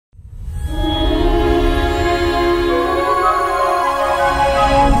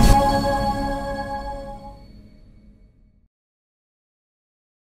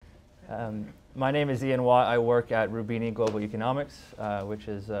My name is Ian Watt. I work at Roubini Global Economics, which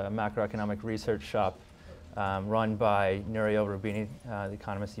is a macroeconomic research shop run by Nouriel Roubini, the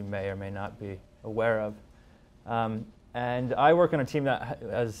economist you may or may not be aware of. And I work on a team that,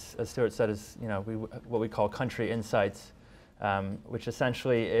 as Stuart said, is what we call country insights, which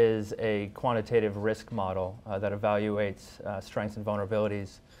essentially is a quantitative risk model that evaluates strengths and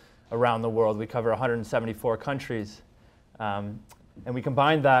vulnerabilities around the world. We cover 174 countries. And we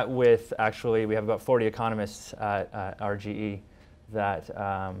combine that with, actually, we have about 40 economists at RGE that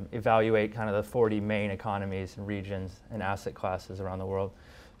evaluate kind of the 40 main economies and regions and asset classes around the world.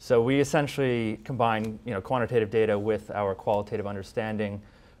 So we essentially combine quantitative data with our qualitative understanding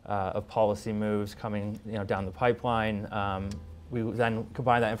of policy moves coming down the pipeline. We then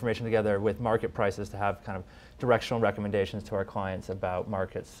combine that information together with market prices to have kind of directional recommendations to our clients about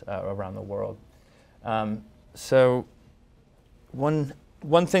markets around the world. So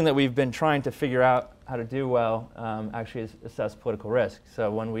one thing that we've been trying to figure out how to do well actually is assess political risk. So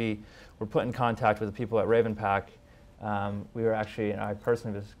when we were put in contact with the people at RavenPack, we were actually, and I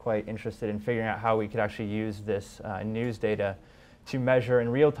personally was quite interested in figuring out how we could actually use this news data to measure in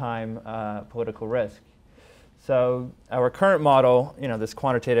real time political risk. So our current model, this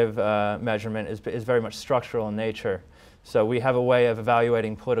quantitative measurement is very much structural in nature. So we have a way of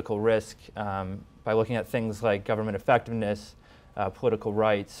evaluating political risk by looking at things like government effectiveness, political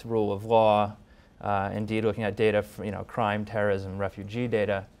rights, rule of law, indeed looking at data for crime, terrorism, refugee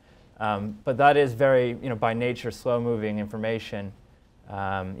data. But that is very, by nature, slow-moving information.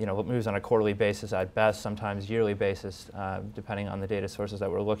 It moves on a quarterly basis at best, sometimes yearly basis, depending on the data sources that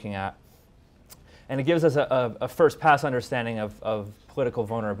we're looking at. And it gives us a first-pass understanding of political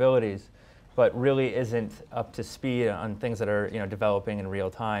vulnerabilities, but really isn't up to speed on things that are developing in real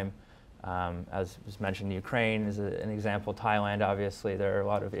time. As was mentioned, Ukraine is an example. Thailand, obviously, there are a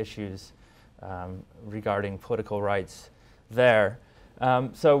lot of issues regarding political rights there.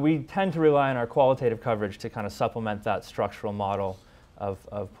 So we tend to rely on our qualitative coverage to kind of supplement that structural model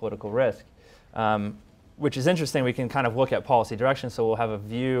of political risk, which is interesting. We can kind of look at policy direction, so we'll have a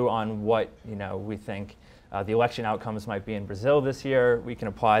view on what we think the election outcomes might be in Brazil this year. We can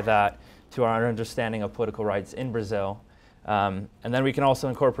apply that to our understanding of political rights in Brazil. And then we can also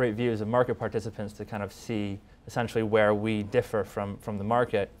incorporate views of market participants to kind of see essentially where we differ from the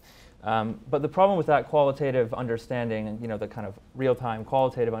market. But the problem with that qualitative understanding, the kind of real-time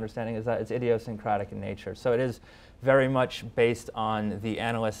qualitative understanding, is that it's idiosyncratic in nature. So it is very much based on the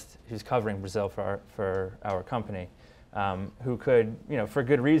analyst who's covering Brazil for our company, who could, for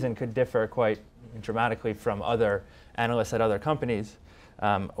good reason, could differ quite dramatically from other analysts at other companies.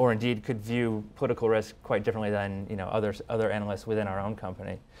 Or indeed could view political risk quite differently than other analysts within our own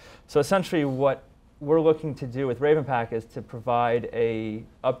company. So essentially what we're looking to do with RavenPack is to provide a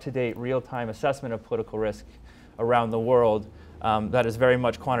up-to-date real-time assessment of political risk around the world that is very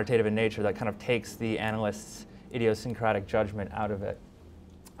much quantitative in nature, that kind of takes the analyst's idiosyncratic judgment out of it,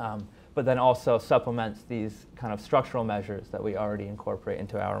 but then also supplements these kind of structural measures that we already incorporate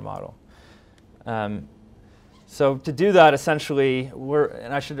into our model. So to do that, essentially,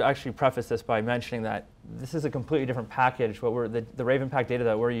 and I should actually preface this by mentioning that this is a completely different package. The RavenPack data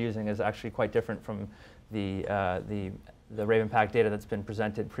that we're using is actually quite different from the RavenPack data that's been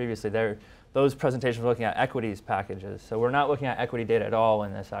presented previously. Those presentations were looking at equities packages. So we're not looking at equity data at all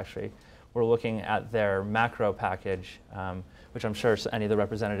in this, actually. We're looking at their macro package, which I'm sure any of the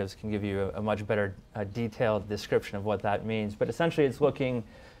representatives can give you a much better detailed description of what that means. But essentially, it's looking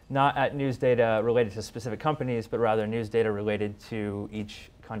not at news data related to specific companies, but rather news data related to each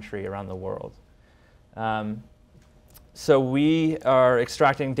country around the world. So we are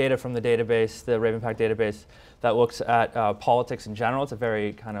extracting data from the database, the RavenPack database, that looks at politics in general. It's a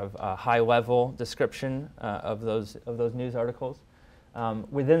very kind of high-level description of those news articles.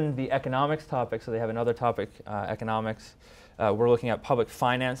 Within the economics topic, so they have another topic, economics, we're looking at public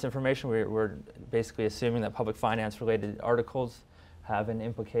finance information. We're basically assuming that public finance-related articles have an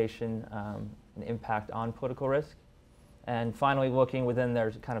implication, an impact on political risk. And finally, looking within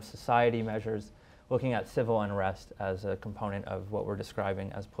their kind of society measures, looking at civil unrest as a component of what we're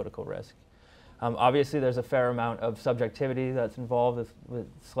describing as political risk. Obviously, there's a fair amount of subjectivity that's involved with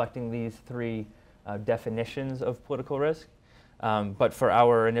selecting these three definitions of political risk. But for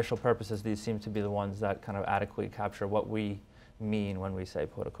our initial purposes, these seem to be the ones that kind of adequately capture what we mean when we say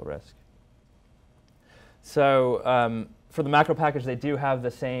political risk. So for the macro package, they do have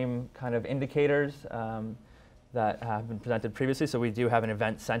the same kind of indicators that have been presented previously. So we do have an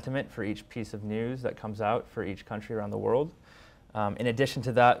event sentiment for each piece of news that comes out for each country around the world. In addition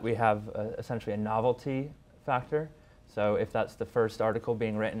to that, we have essentially a novelty factor. So if that's the first article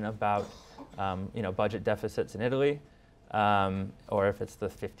being written about budget deficits in Italy, or if it's the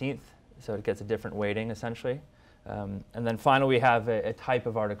 15th, so it gets a different weighting essentially. And then finally we have a type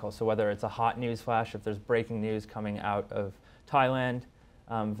of article, so whether it's a hot news flash, if there's breaking news coming out of Thailand,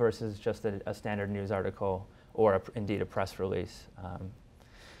 versus just a standard news article or indeed a press release.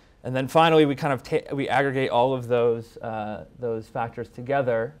 And then finally we kind of we aggregate all of those factors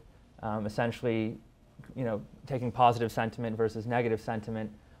together, essentially taking positive sentiment versus negative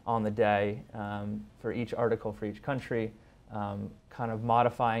sentiment on the day for each article for each country, kind of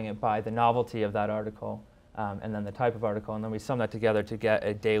modifying it by the novelty of that article, and then the type of article, and then we sum that together to get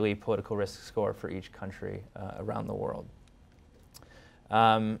a daily political risk score for each country around the world.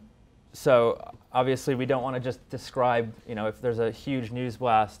 So obviously we don't want to just describe, if there's a huge news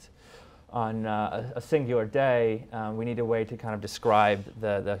blast on a singular day, we need a way to kind of describe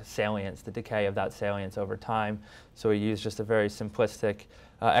the salience, the decay of that salience over time. So we use just a very simplistic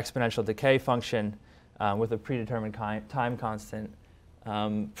exponential decay function with a predetermined time constant.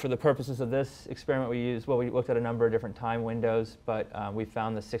 For the purposes of this experiment we looked at a number of different time windows, but we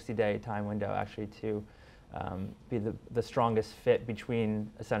found the 60-day time window actually to be the strongest fit between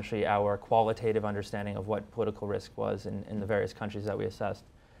essentially our qualitative understanding of what political risk was in the various countries that we assessed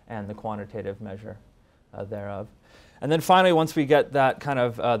and the quantitative measure thereof. And then finally, once we get that kind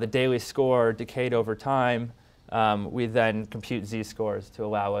of the daily score decayed over time, we then compute z-scores to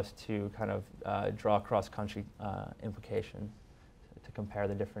allow us to kind of draw cross-country implications to compare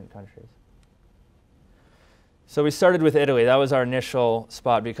the different countries. So we started with Italy. That was our initial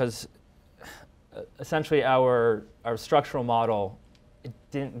spot because essentially our structural model, it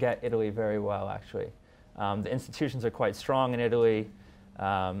didn't get Italy very well, actually. The institutions are quite strong in Italy.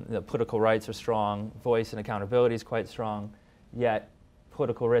 The political rights are strong. Voice and accountability is quite strong. Yet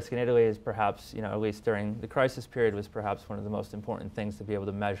political risk in Italy is perhaps, at least during the crisis period, was perhaps one of the most important things to be able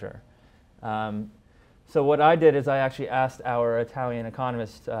to measure. So what I did is I actually asked our Italian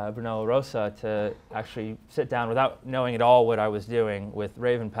economist, Brunello Rosa, to actually sit down without knowing at all what I was doing with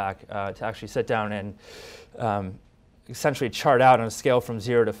RavenPack, to actually sit down and essentially chart out on a scale from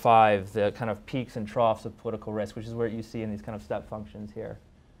 0 to 5 the kind of peaks and troughs of political risk, which is what you see in these kind of step functions here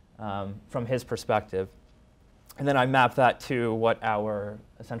from his perspective. And then I mapped that to what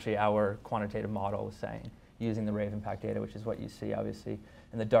essentially our quantitative model was saying using the RavenPack data, which is what you see obviously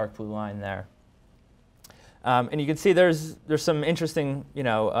in the dark blue line there. And you can see there's some interesting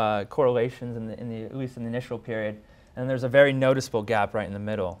correlations at least in the initial period, and there's a very noticeable gap right in the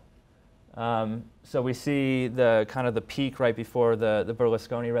middle. So we see the kind of the peak right before the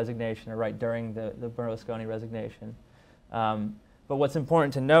Berlusconi resignation, or right during the Berlusconi resignation. But what's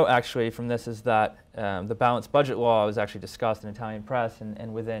important to note actually from this is that the balanced budget law was actually discussed in Italian press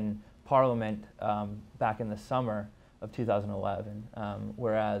and within Parliament back in the summer of 2011,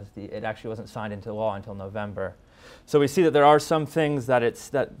 whereas it actually wasn't signed into law until November. So we see that there are some things that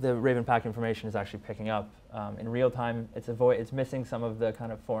the RavenPack information is actually picking up in real time. It's missing some of the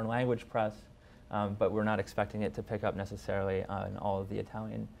kind of foreign language press, but we're not expecting it to pick up necessarily in all of the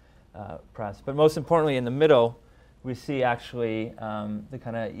Italian press. But most importantly, in the middle, we see actually the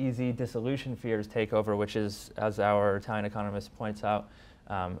kind of easy dissolution fears take over, which is, as our Italian economist points out,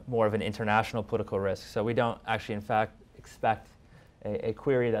 more of an international political risk. So we don't actually, in fact, expect a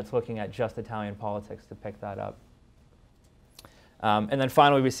query that's looking at just Italian politics to pick that up. And then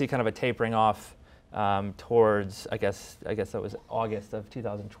finally, we see kind of a tapering off towards, I guess that was August of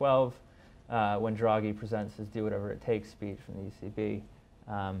 2012, when Draghi presents his do whatever it takes speech from the ECB.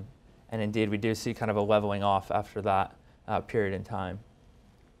 And indeed, we do see kind of a leveling off after that period in time.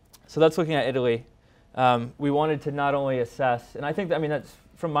 So that's looking at Italy. We wanted to not only assess, and I think that, that's,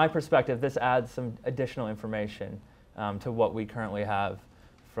 from my perspective, this adds some additional information to what we currently have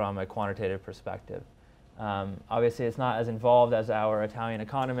from a quantitative perspective. Obviously, it's not as involved as our Italian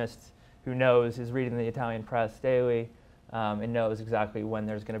economist, who is reading the Italian press daily and knows exactly when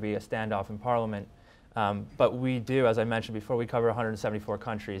there's going to be a standoff in Parliament. But we do, as I mentioned before, we cover 174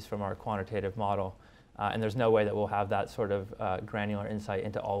 countries from our quantitative model, and there's no way that we'll have that sort of granular insight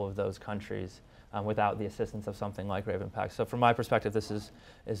into all of those countries without the assistance of something like RavenPack. So from my perspective, this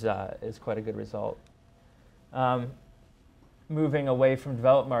is quite a good result. Moving away from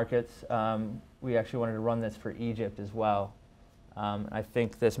developed markets, we actually wanted to run this for Egypt as well. I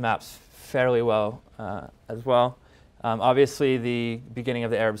think this maps fairly well as well. Obviously, the beginning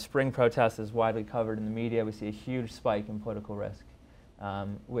of the Arab Spring protests is widely covered in the media. We see a huge spike in political risk,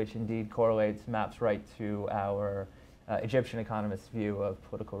 which indeed maps right to our Egyptian economist's view of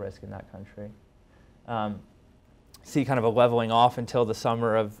political risk in that country. See kind of a leveling off until the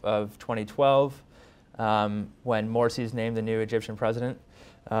summer of 2012. when Morsi's named the new Egyptian president,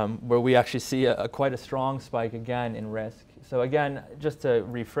 where we actually see quite a strong spike again in risk. So again, just to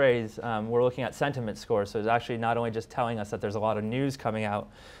rephrase, we're looking at sentiment scores. So it's actually not only just telling us that there's a lot of news coming out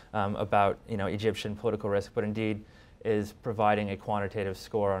about Egyptian political risk, but indeed is providing a quantitative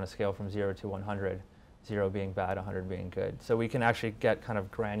score on a scale from 0 to 100, 0 being bad, 100 being good. So we can actually get kind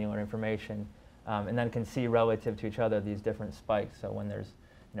of granular information and then can see relative to each other these different spikes. So when there's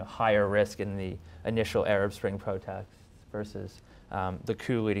higher risk in the initial Arab Spring protests versus the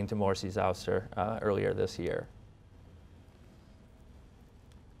coup leading to Morsi's ouster earlier this year.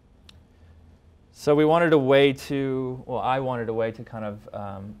 So we wanted a way to, well, I wanted a way to kind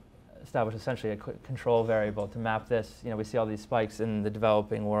of establish essentially a control variable to map this. We see all these spikes in the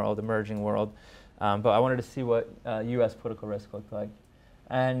developing world, emerging world, but I wanted to see what US political risk looked like.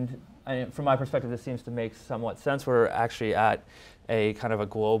 And from my perspective, this seems to make somewhat sense. We're actually at a kind of a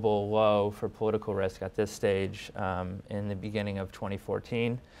global low for political risk at this stage in the beginning of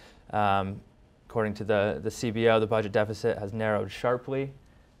 2014. According to the CBO, the budget deficit has narrowed sharply.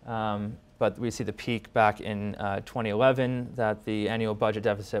 But we see the peak back in 2011 that the annual budget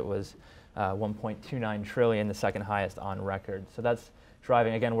deficit was 1.29 trillion, the second highest on record. So that's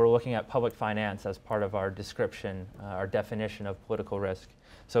driving, again, we're looking at public finance as part of our description, our definition of political risk.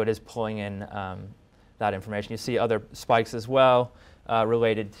 So it is pulling in that information. You see other spikes as well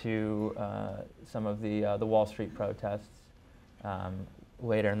related to some of the Wall Street protests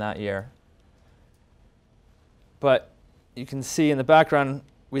later in that year. But you can see in the background,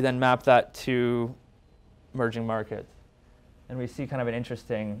 we then map that to emerging markets. And we see kind of an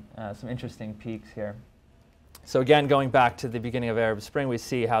interesting, some interesting peaks here. So again, going back to the beginning of Arab Spring, we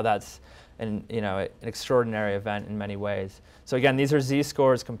see how that's an extraordinary event in many ways. So again, these are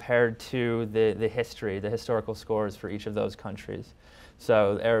z-scores compared to the history, the historical scores for each of those countries.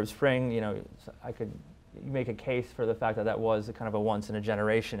 So Arab Spring, I could make a case for the fact that that was a kind of a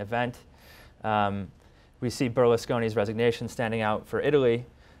once-in-a-generation event. We see Berlusconi's resignation standing out for Italy.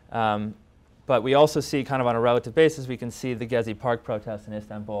 But we also see kind of on a relative basis, we can see the Gezi Park protests in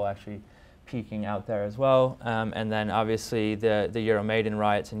Istanbul actually peaking out there as well. And then obviously the Euromaidan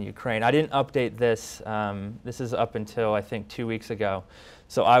riots in Ukraine. I didn't update this. This is up until I think 2 weeks ago.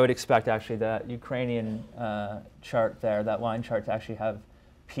 So I would expect actually that Ukrainian chart there, that line chart, to actually have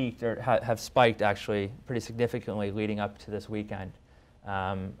peaked or have spiked actually pretty significantly leading up to this weekend.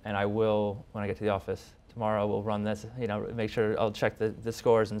 And I will, when I get to the office tomorrow, we'll run this, make sure I'll check the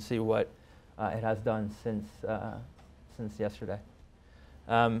scores and see what it has done since yesterday.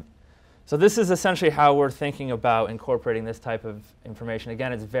 So this is essentially how we're thinking about incorporating this type of information.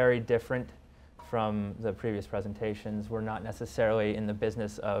 Again, it's very different from the previous presentations. We're not necessarily in the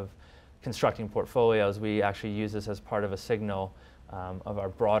business of constructing portfolios. We actually use this as part of a signal of our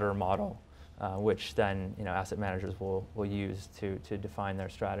broader model, which then asset managers will use to define their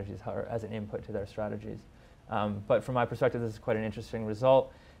strategies or as an input to their strategies. But from my perspective, this is quite an interesting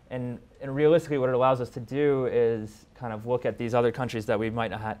result. And realistically, what it allows us to do is kind of look at these other countries that we might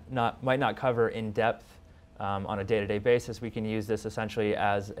not cover in depth on a day-to-day basis. We can use this essentially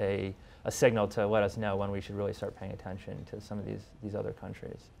as a signal to let us know when we should really start paying attention to some of these other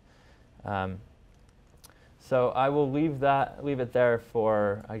countries. So I will leave it there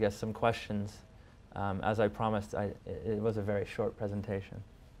for, I guess, some questions. As I promised, it was a very short presentation.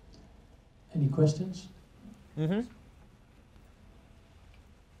 Any questions? Mm-hmm.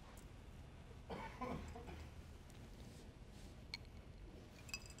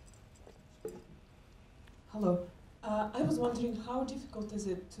 Hello. I was wondering how difficult is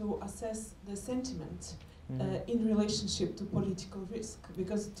it to assess the sentiment in relationship to political risk?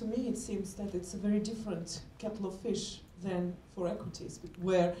 Because to me it seems that it's a very different kettle of fish than for equities,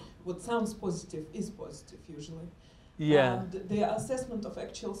 where what sounds positive is positive usually. Yeah. The assessment of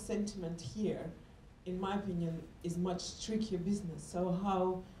actual sentiment here, in my opinion, is much trickier business. So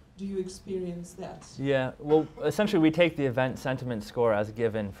how do you experience that? Yeah, well, essentially we take the event sentiment score as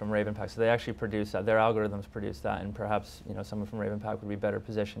given from RavenPack. So they actually produce that. Their algorithms produce that, and perhaps someone from RavenPack would be better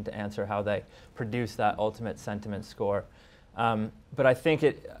positioned to answer how they produce that ultimate sentiment score. But I think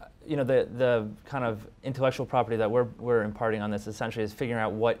the kind of intellectual property that we're imparting on this essentially is figuring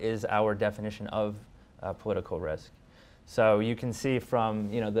out what is our definition of political risk. So you can see from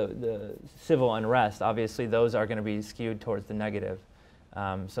the civil unrest, obviously those are going to be skewed towards the negative.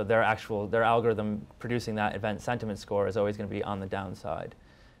 So their algorithm producing that event sentiment score is always going to be on the downside.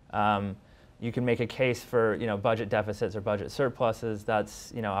 You can make a case for budget deficits or budget surpluses.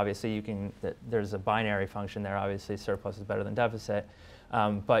 That's obviously there's a binary function there. Obviously surplus is better than deficit,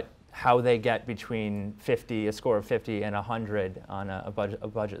 but how they get between 50, a score of 50 and 100 on a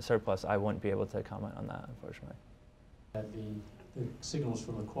budget surplus, I wouldn't be able to comment on that, unfortunately. The signals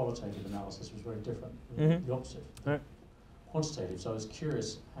from the qualitative analysis was very different, the opposite. Right. Quantitative, so I was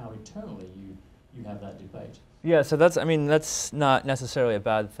curious how internally you have that debate. Yeah, so that's, I mean, that's not necessarily a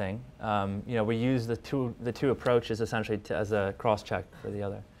bad thing. You know, we use the two approaches essentially as a cross-check for the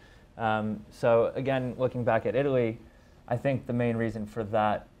other. So again, looking back at Italy, I think the main reason for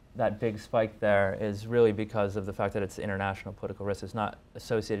that big spike there is really because of the fact that it's international political risk. It's not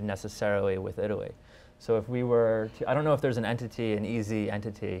associated necessarily with Italy. So if we were to, I don't know if there's an entity, an easy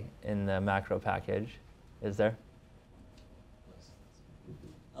entity in the macro package. Is there?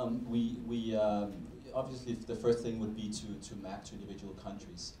 We obviously the first thing would be to map to individual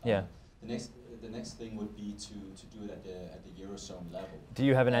countries. Yeah. The next thing would be to do it at the Eurozone level. Do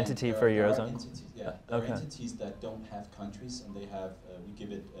you have an entity for Eurozone? There are entities that don't have countries, and they have we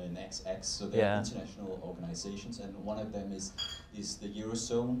give it an XX, so they're international organizations, and one of them is the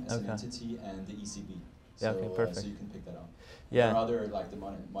Eurozone as an entity and the ECB. So, okay, perfect. So you can pick that up. Yeah. There are other like the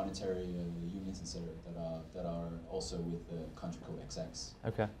monetary unions, etc., that are also with the country code XX.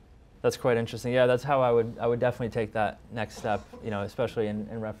 Okay. That's quite interesting. Yeah, that's how I would definitely take that next step, you know, especially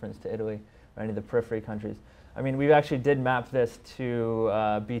in reference to Italy or any of the periphery countries. I mean, we actually did map this to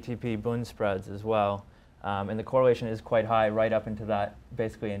BTP Bund spreads as well, and the correlation is quite high right up into that,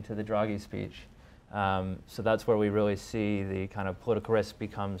 basically into the Draghi speech. So that's where we really see the kind of political risk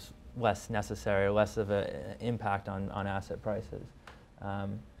becomes less necessary, less of an impact on asset prices.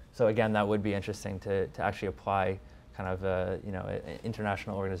 So again, that would be interesting to actually apply kind of you know,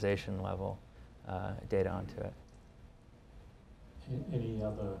 international organization level data onto it. Any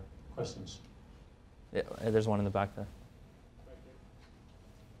other questions? Yeah, there's one in the back there.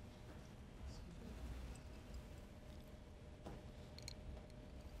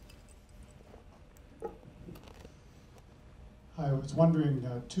 I was wondering,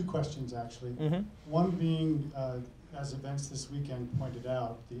 two questions actually. One being, as events this weekend pointed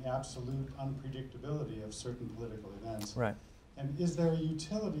out, the absolute unpredictability of certain political events. Right. And is there a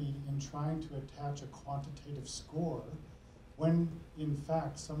utility in trying to attach a quantitative score when, in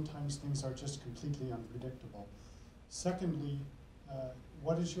fact, sometimes things are just completely unpredictable? Secondly,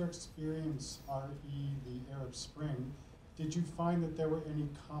 what is your experience, RE, the Arab Spring? Did you find that there were any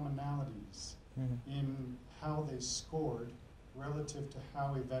commonalities in how they scored relative to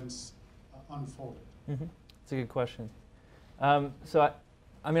how events unfolded? That's a good question. So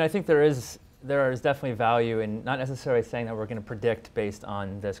I mean, I think there is definitely value in not necessarily saying that we're going to predict based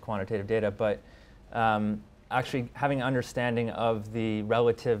on this quantitative data, but actually having an understanding of the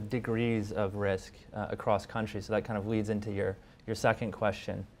relative degrees of risk across countries. So that kind of leads into your second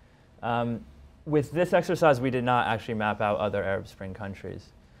question. With this exercise, we did not actually map out other Arab Spring countries.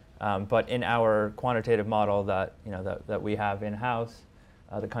 But in our quantitative model that, you know, that we have in-house,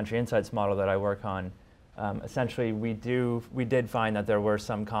 the country insights model that I work on, essentially we did find that there were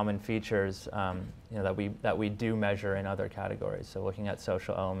some common features, you know, that we do measure in other categories. So looking at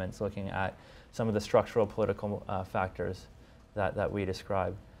social elements, looking at some of the structural political factors that we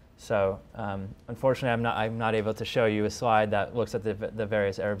describe. So unfortunately, I'm not able to show you a slide that looks at the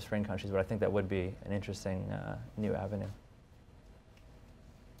various Arab Spring countries, but I think that would be an interesting new avenue.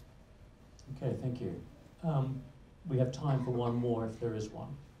 Okay, thank you. We have time for one more if there is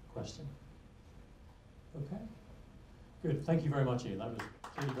one question. Okay, good. Thank you very much, Ian. That was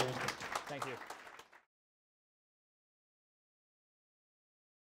really very interesting. Thank you.